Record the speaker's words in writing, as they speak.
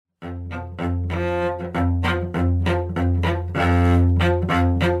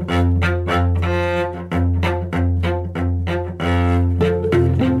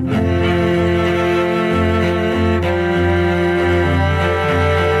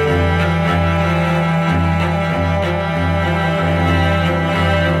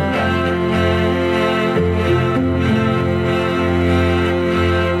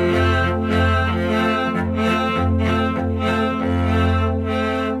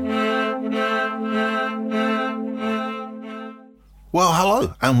Well,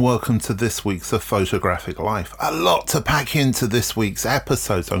 hello and welcome to this week's of Photographic Life. A lot to pack into this week's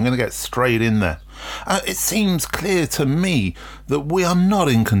episode, so I'm going to get straight in there. It seems clear to me that we are not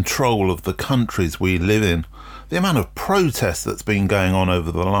in control of the countries we live in. The amount of protest that's been going on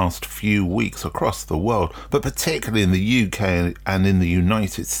over the last few weeks across the world, but particularly in the UK and in the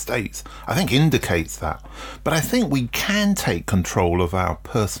United States, I think indicates that. But I think we can take control of our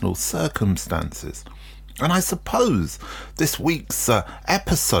personal circumstances. And I suppose this week's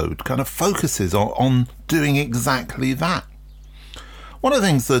episode kind of focuses on doing exactly that. One of the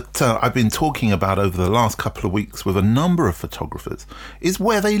things that I've been talking about over the last couple of weeks with a number of photographers is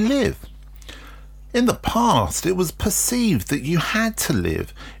where they live. In the past, it was perceived that you had to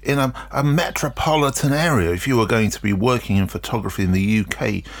live in a metropolitan area. If you were going to be working in photography in the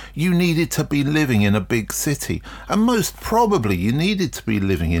UK, you needed to be living in a big city. And most probably, you needed to be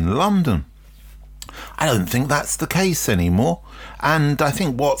living in London. I don't think that's the case anymore. And I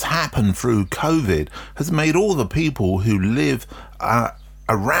think what's happened through COVID has made all the people who live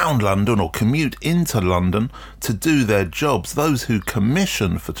around London or commute into London to do their jobs, those who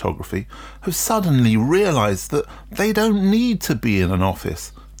commission photography, have suddenly realised that they don't need to be in an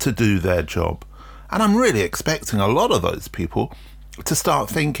office to do their job. And I'm really expecting a lot of those people to start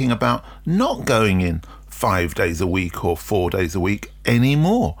thinking about not going in 5 days a week or 4 days a week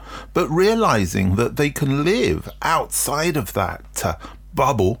anymore, but realizing that they can live outside of that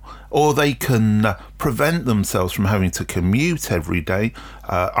bubble, or they can prevent themselves from having to commute every day,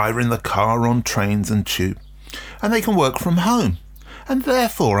 either in the car, on trains and tube, and they can work from home. And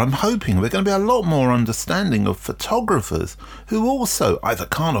therefore, I'm hoping there's going to be a lot more understanding of photographers who also either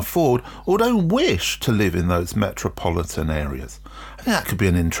can't afford or don't wish to live in those metropolitan areas. I think that could be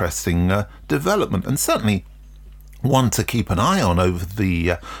an interesting development, and certainly one to keep an eye on over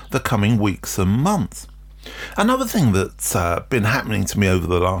the coming weeks and months. Another thing that's been happening to me over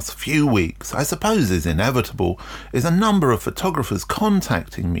the last few weeks, I suppose is inevitable, is a number of photographers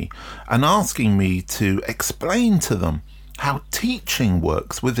contacting me and asking me to explain to them how teaching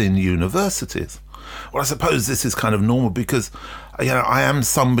works within universities. Well, I suppose this is kind of normal because, I am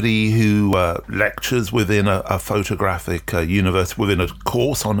somebody who lectures within a photographic university, within a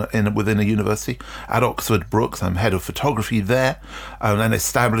course within a university at Oxford Brookes. I'm head of photography there, and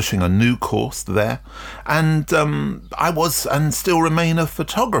establishing a new course there. And I was and still remain a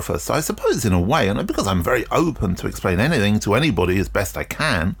photographer. So I suppose in a way, and because I'm very open to explain anything to anybody as best I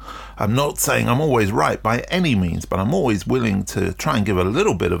can, I'm not saying I'm always right by any means, but I'm always willing to try and give a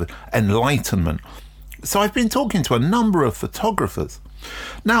little bit of enlightenment. So I've been talking to a number of photographers.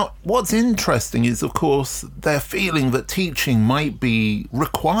 Now, what's interesting is, of course, they're feeling that teaching might be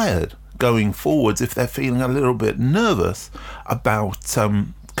required going forwards if they're feeling a little bit nervous about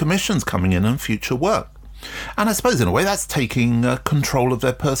commissions coming in and future work. And I suppose in a way that's taking control of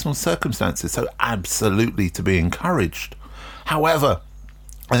their personal circumstances, so absolutely to be encouraged. However,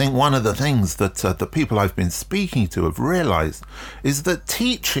 I think one of the things that the people I've been speaking to have realised is that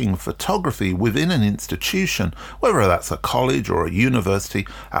teaching photography within an institution, whether that's a college or a university,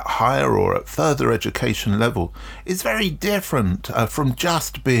 at higher or at further education level, is very different from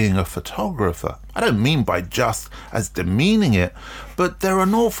just being a photographer. I don't mean by just as demeaning it, but there are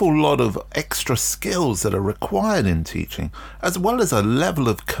an awful lot of extra skills that are required in teaching, as well as a level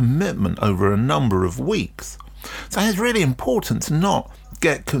of commitment over a number of weeks. So it's really important to not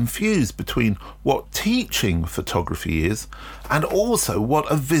get confused between what teaching photography is and also what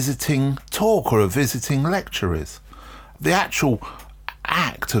a visiting talk or a visiting lecture is. The actual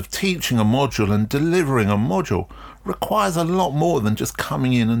act of teaching a module and delivering a module requires a lot more than just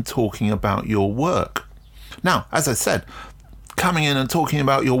coming in and talking about your work. Now, as I said, coming in and talking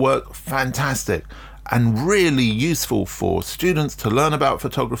about your work, fantastic and really useful for students to learn about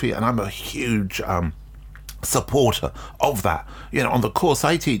photography, and I'm a huge supporter of that. On the course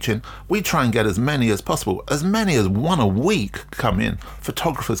I teach in, we try and get as many as possible, as many as one a week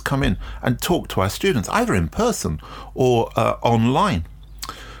photographers come in and talk to our students, either in person or online.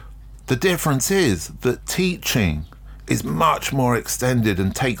 The difference is that teaching is much more extended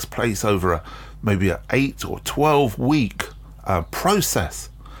and takes place over maybe an 8 or 12 week process,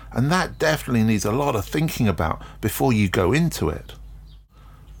 and that definitely needs a lot of thinking about before you go into it.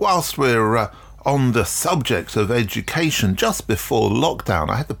 Whilst we're on the subject of education, just before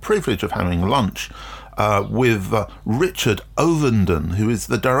lockdown, I had the privilege of having lunch with Richard Ovenden, who is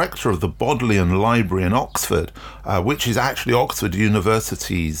the director of the Bodleian Library in Oxford, which is actually Oxford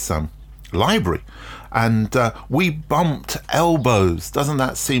University's library. And we bumped elbows. Doesn't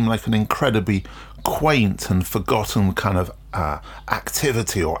that seem like an incredibly quaint and forgotten kind of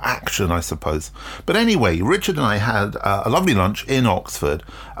activity or action, I suppose. But anyway, Richard and I had a lovely lunch in Oxford,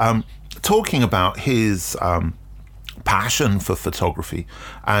 talking about his passion for photography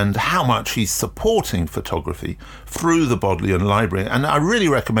and how much he's supporting photography through the Bodleian Library. And I really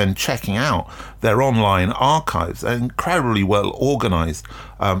recommend checking out their online archives. They're incredibly well organised,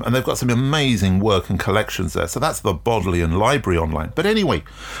 and they've got some amazing work and collections there. So that's the Bodleian Library online. But anyway,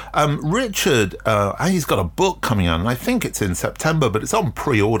 Richard, he's got a book coming out, and I think it's in September, but it's on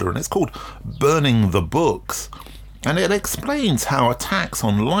pre-order, and it's called Burning the Books. And it explains how attacks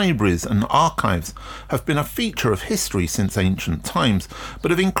on libraries and archives have been a feature of history since ancient times, but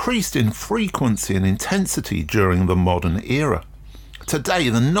have increased in frequency and intensity during the modern era. Today,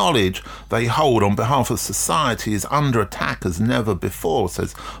 the knowledge they hold on behalf of society is under attack as never before,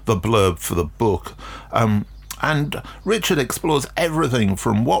 says the blurb for the book. And Richard explores everything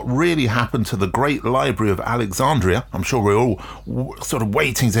from what really happened to the Great Library of Alexandria, I'm sure we're all sort of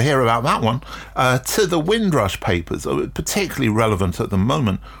waiting to hear about that one, to the Windrush papers, particularly relevant at the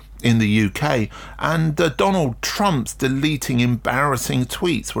moment in the UK, and Donald Trump's deleting embarrassing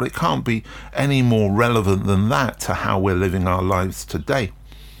tweets. Well, it can't be any more relevant than that to how we're living our lives today.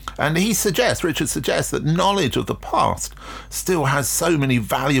 And Richard suggests that knowledge of the past still has so many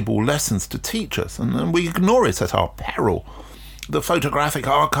valuable lessons to teach us, and we ignore it at our peril. The photographic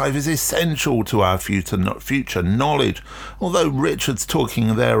archive is essential to our future knowledge. Although Richard's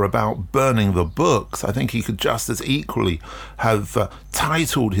talking there about burning the books, I think he could just as equally have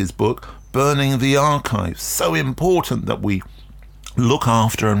titled his book Burning the Archives. So important that we look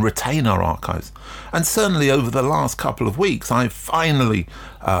after and retain our archives. And certainly over the last couple of weeks, I've finally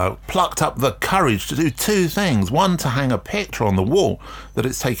plucked up the courage to do two things. One, to hang a picture on the wall that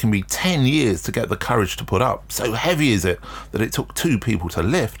it's taken me 10 years to get the courage to put up. So heavy is it that it took two people to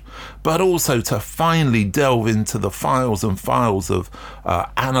lift. But also to finally delve into the files and files of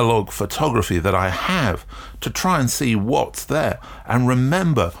analog photography that I have, to try and see what's there and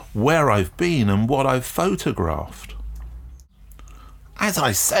remember where I've been and what I've photographed. As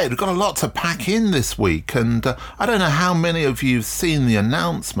I said, we've got a lot to pack in this week, and I don't know how many of you have seen the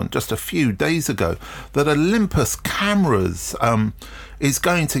announcement just a few days ago that Olympus Cameras is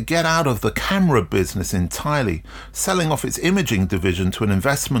going to get out of the camera business entirely, selling off its imaging division to an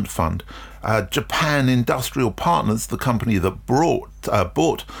investment fund. Japan Industrial Partners, the company that bought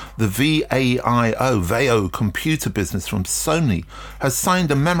the VAIO computer business from Sony, has signed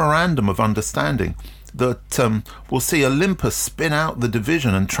a memorandum of understanding that will see Olympus spin out the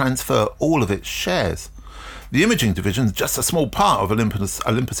division and transfer all of its shares. The imaging division is just a small part of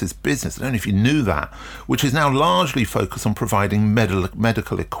Olympus's business, I don't know if you knew that, which is now largely focused on providing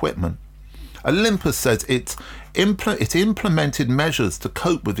medical equipment. Olympus says it implemented measures to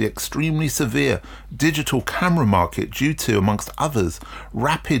cope with the extremely severe digital camera market due to, amongst others,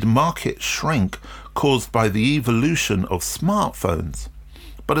 rapid market shrink caused by the evolution of smartphones,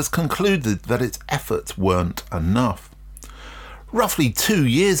 but has concluded that its efforts weren't enough. Roughly 2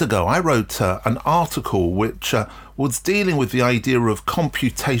 years ago, I wrote an article which was dealing with the idea of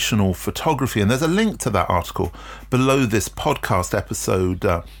computational photography, and there's a link to that article below this podcast episode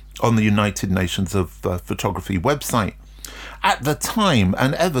on the United Nations of Photography website. At the time,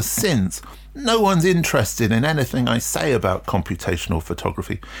 and ever since, no one's interested in anything I say about computational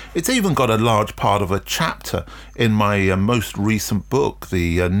photography. It's even got a large part of a chapter in my most recent book,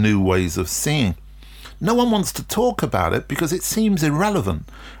 The New Ways of Seeing. No one wants to talk about it because it seems irrelevant,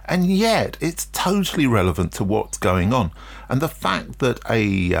 and yet it's totally relevant to what's going on. And the fact that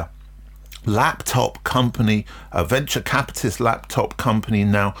a laptop company, a venture capitalist laptop company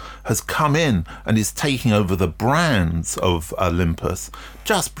now has come in and is taking over the brands of Olympus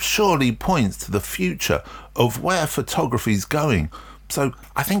just surely points to the future of where photography is going. So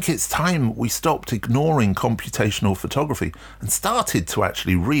I think it's time we stopped ignoring computational photography and started to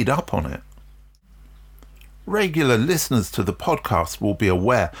actually read up on it. Regular listeners to the podcast will be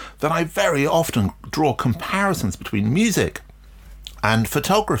aware that I very often draw comparisons between music and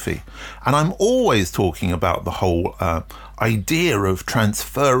photography, and I'm always talking about the whole idea of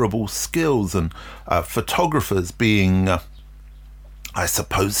transferable skills and photographers being, I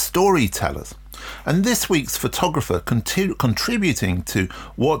suppose, storytellers. And this week's photographer contributing to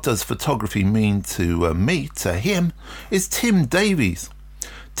what does photography mean to me, to him, is Tim Davies.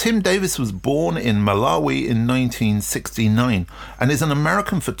 Tim Davies was born in Malawi in 1969 and is an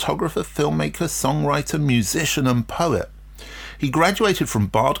American photographer, filmmaker, songwriter, musician and poet. He graduated from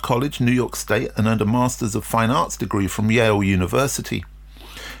Bard College, New York State, and earned a Master's of Fine Arts degree from Yale University.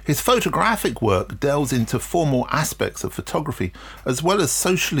 His photographic work delves into formal aspects of photography as well as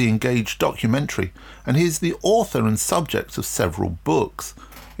socially engaged documentary, and he is the author and subject of several books,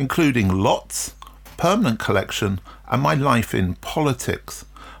 including Lots, Permanent Collection, and My Life in Politics,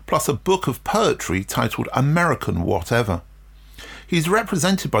 plus a book of poetry titled American Whatever. He's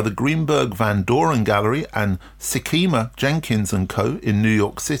represented by the Greenberg Van Doren Gallery and Sikima Jenkins & Co. in New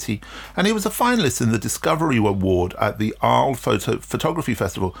York City, and he was a finalist in the Discovery Award at the Arles Photography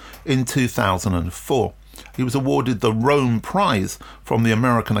Festival in 2004. He was awarded the Rome Prize from the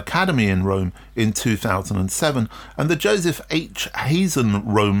American Academy in Rome in 2007 and the Joseph H. Hazen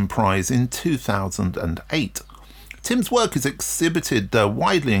Rome Prize in 2008. Tim's work is exhibited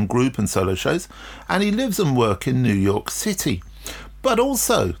widely in group and solo shows, and he lives and works in New York City. But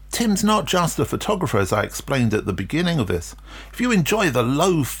also, Tim's not just a photographer, as I explained at the beginning of this. If you enjoy the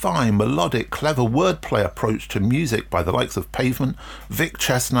lo-fi, melodic, clever wordplay approach to music by the likes of Pavement, Vic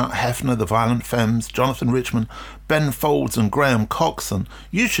Chestnut, Hefner, The Violent Femmes, Jonathan Richman, Ben Folds and Graham Coxon,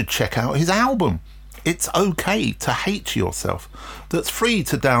 you should check out his album, It's Okay to Hate Yourself, that's free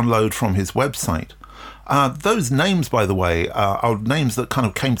to download from his website. Those names, by the way, are names that kind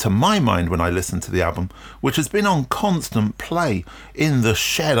of came to my mind when I listened to the album, which has been on constant play in the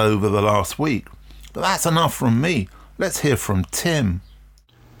shed over the last week. But that's enough from me. Let's hear from Tim.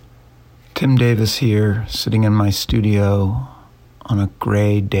 Tim Davis here, sitting in my studio on a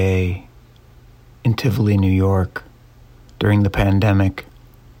gray day in Tivoli, New York, during the pandemic.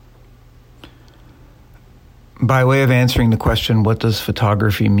 By way of answering the question, what does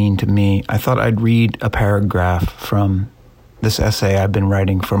photography mean to me, I thought I'd read a paragraph from this essay I've been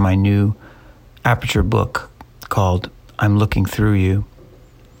writing for my new Aperture book called I'm Looking Through You.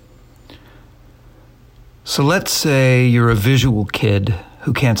 So let's say you're a visual kid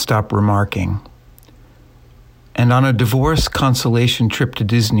who can't stop remarking. And on a divorce consolation trip to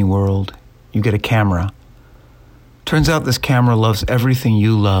Disney World, you get a camera. Turns out this camera loves everything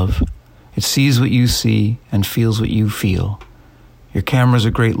you love. It sees what you see and feels what you feel. Your camera's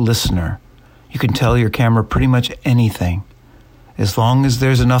a great listener. You can tell your camera pretty much anything. As long as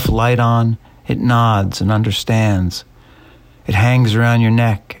there's enough light on, it nods and understands. It hangs around your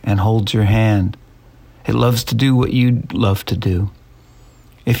neck and holds your hand. It loves to do what you'd love to do.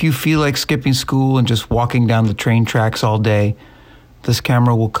 If you feel like skipping school and just walking down the train tracks all day, this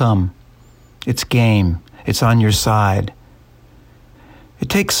camera will come. It's game. It's on your side. It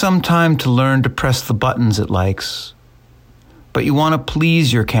takes some time to learn to press the buttons it likes, but you want to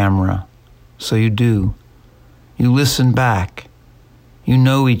please your camera, so you do. You listen back. You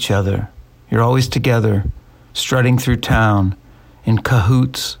know each other. You're always together, strutting through town, in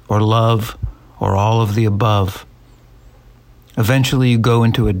cahoots or love or all of the above. Eventually you go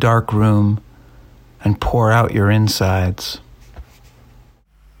into a dark room and pour out your insides.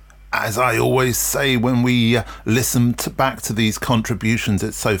 As I always say when we listen back to these contributions,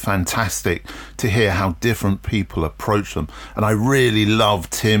 it's so fantastic to hear how different people approach them. And I really love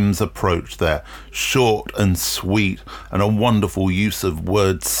Tim's approach there. Short and sweet and a wonderful use of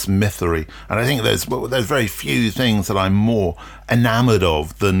wordsmithery. And I think there's very few things that I'm more enamored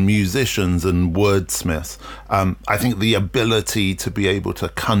of than musicians and wordsmiths. I think the ability to be able to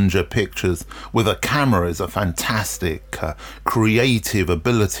conjure pictures with a camera is a fantastic creative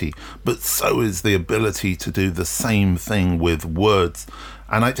ability, but so is the ability to do the same thing with words.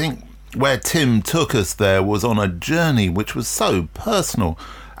 And I think where Tim took us there was on a journey which was so personal.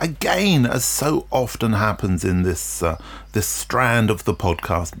 Again, as so often happens in this strand of the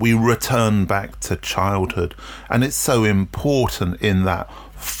podcast, we return back to childhood, and it's so important in that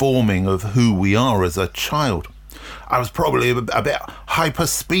forming of who we are as a child. I was probably a bit hyper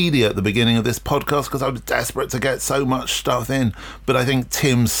speedy at the beginning of this podcast because I was desperate to get so much stuff in, but I think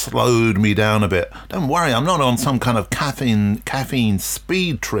Tim slowed me down a bit. Don't worry, I'm not on some kind of caffeine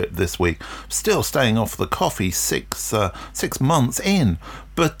speed trip this week. I'm still staying off the coffee 6 months in,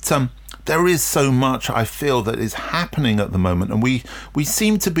 but there is so much I feel that is happening at the moment, and we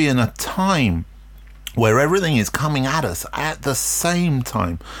seem to be in a time where everything is coming at us at the same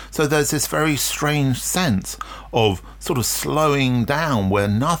time. So there's this very strange sense of sort of slowing down where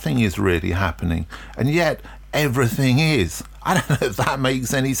nothing is really happening, and yet everything is. I don't know if that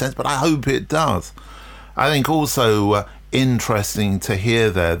makes any sense, but I hope it does. I think also interesting to hear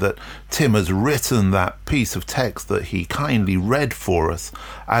there that Tim has written that piece of text that he kindly read for us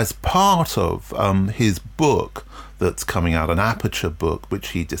as part of his book that's coming out, an Aperture book, which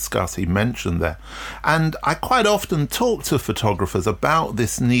he mentioned there. And I quite often talk to photographers about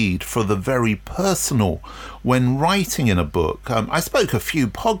this need for the very personal when writing in a book. I spoke a few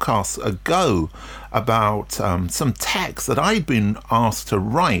podcasts ago about some text that I'd been asked to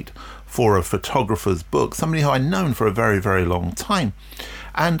write for a photographer's book, somebody who I'd known for a very, very long time.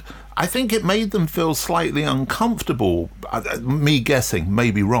 And I think it made them feel slightly uncomfortable, me guessing,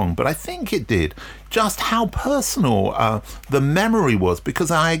 maybe wrong, but I think it did, just how personal the memory was, because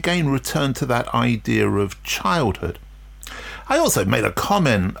I again returned to that idea of childhood. I also made a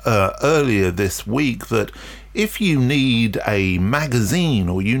comment earlier this week that if you need a magazine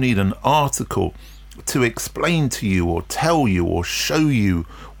or you need an article to explain to you or tell you or show you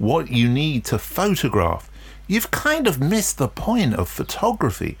what you need to photograph, you've kind of missed the point of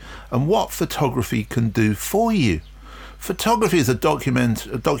photography and what photography can do for you. Photography is a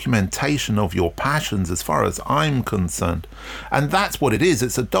documentation of your passions as far as I'm concerned. And that's what it is.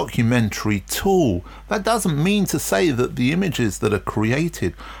 It's a documentary tool. That doesn't mean to say that the images that are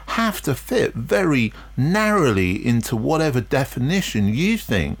created have to fit very narrowly into whatever definition you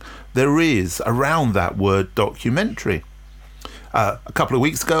think there is around that word documentary. A couple of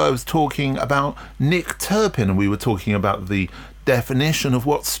weeks ago I was talking about Nick Turpin, and we were talking about the definition of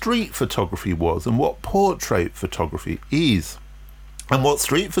what street photography was and what portrait photography is and what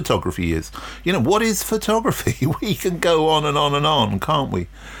street photography is. You know, what is photography? We can go on and on and on, can't we?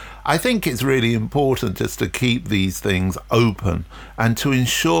 I think it's really important just to keep these things open and to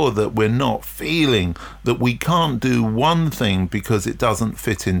ensure that we're not feeling that we can't do one thing because it doesn't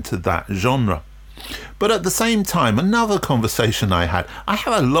fit into that genre. But at the same time, another conversation I have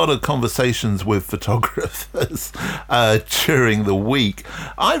a lot of conversations with photographers during the week,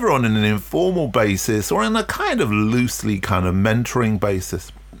 either on an informal basis or on a kind of loosely kind of mentoring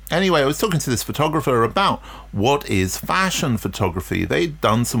basis. Anyway, I was talking to this photographer about what is fashion photography. They'd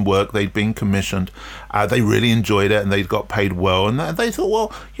done some work, they'd been commissioned, they really enjoyed it and they'd got paid well, and they thought,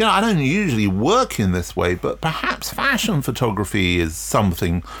 well, you know, I don't usually work in this way, but perhaps fashion photography is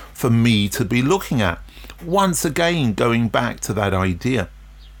something for me to be looking at. Once again, going back to that idea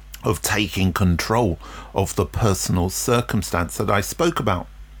of taking control of the personal circumstance that I spoke about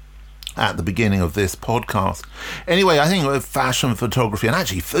at the beginning of this podcast. Anyway, I think fashion photography and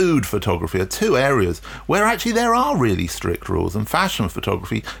actually food photography are two areas where actually there are really strict rules, and fashion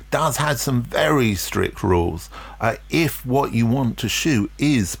photography does have some very strict rules if what you want to shoot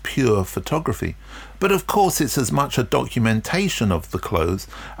is pure photography. But of course it's as much a documentation of the clothes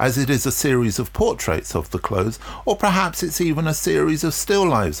as it is a series of portraits of the clothes, or perhaps it's even a series of still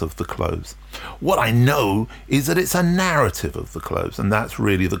lives of the clothes. What I know is that it's a narrative of the clothes, and that's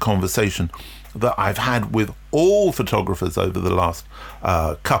really the conversation that I've had with all photographers over the last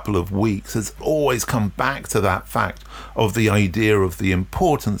couple of weeks has always come back to that fact of the idea of the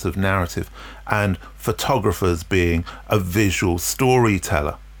importance of narrative and photographers being a visual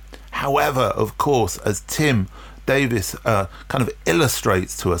storyteller. However, of course, as Tim Davis kind of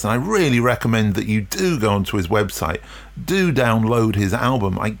illustrates to us, and I really recommend that you do go onto his website, do download his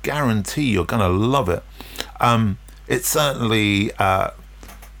album. I guarantee you're going to love it. It's certainly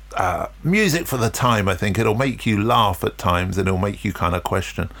music for the time. I think it'll make you laugh at times and it'll make you kind of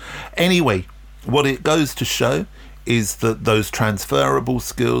question. Anyway, what it goes to show is that those transferable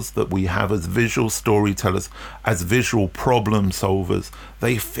skills that we have as visual storytellers, as visual problem solvers,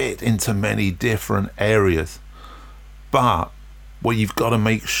 they fit into many different areas. But what you've got to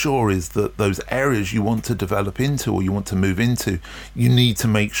make sure is that those areas you want to develop into or you want to move into, you need to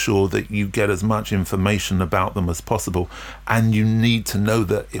make sure that you get as much information about them as possible. And you need to know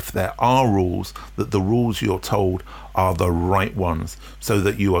that if there are rules, that the rules you're told are the right ones, so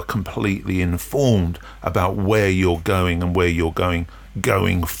that you are completely informed about where you're going and where you're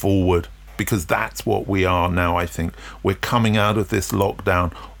going forward. Because that's what we are now, I think. We're coming out of this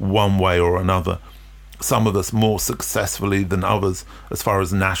lockdown one way or another. Some of us more successfully than others as far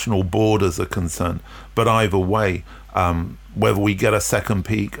as national borders are concerned. But either way, whether we get a second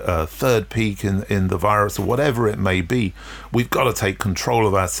peak, a third peak in the virus or whatever it may be, we've got to take control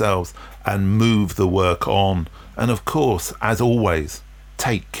of ourselves and move the work on. And of course, as always,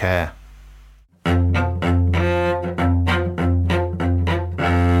 take care.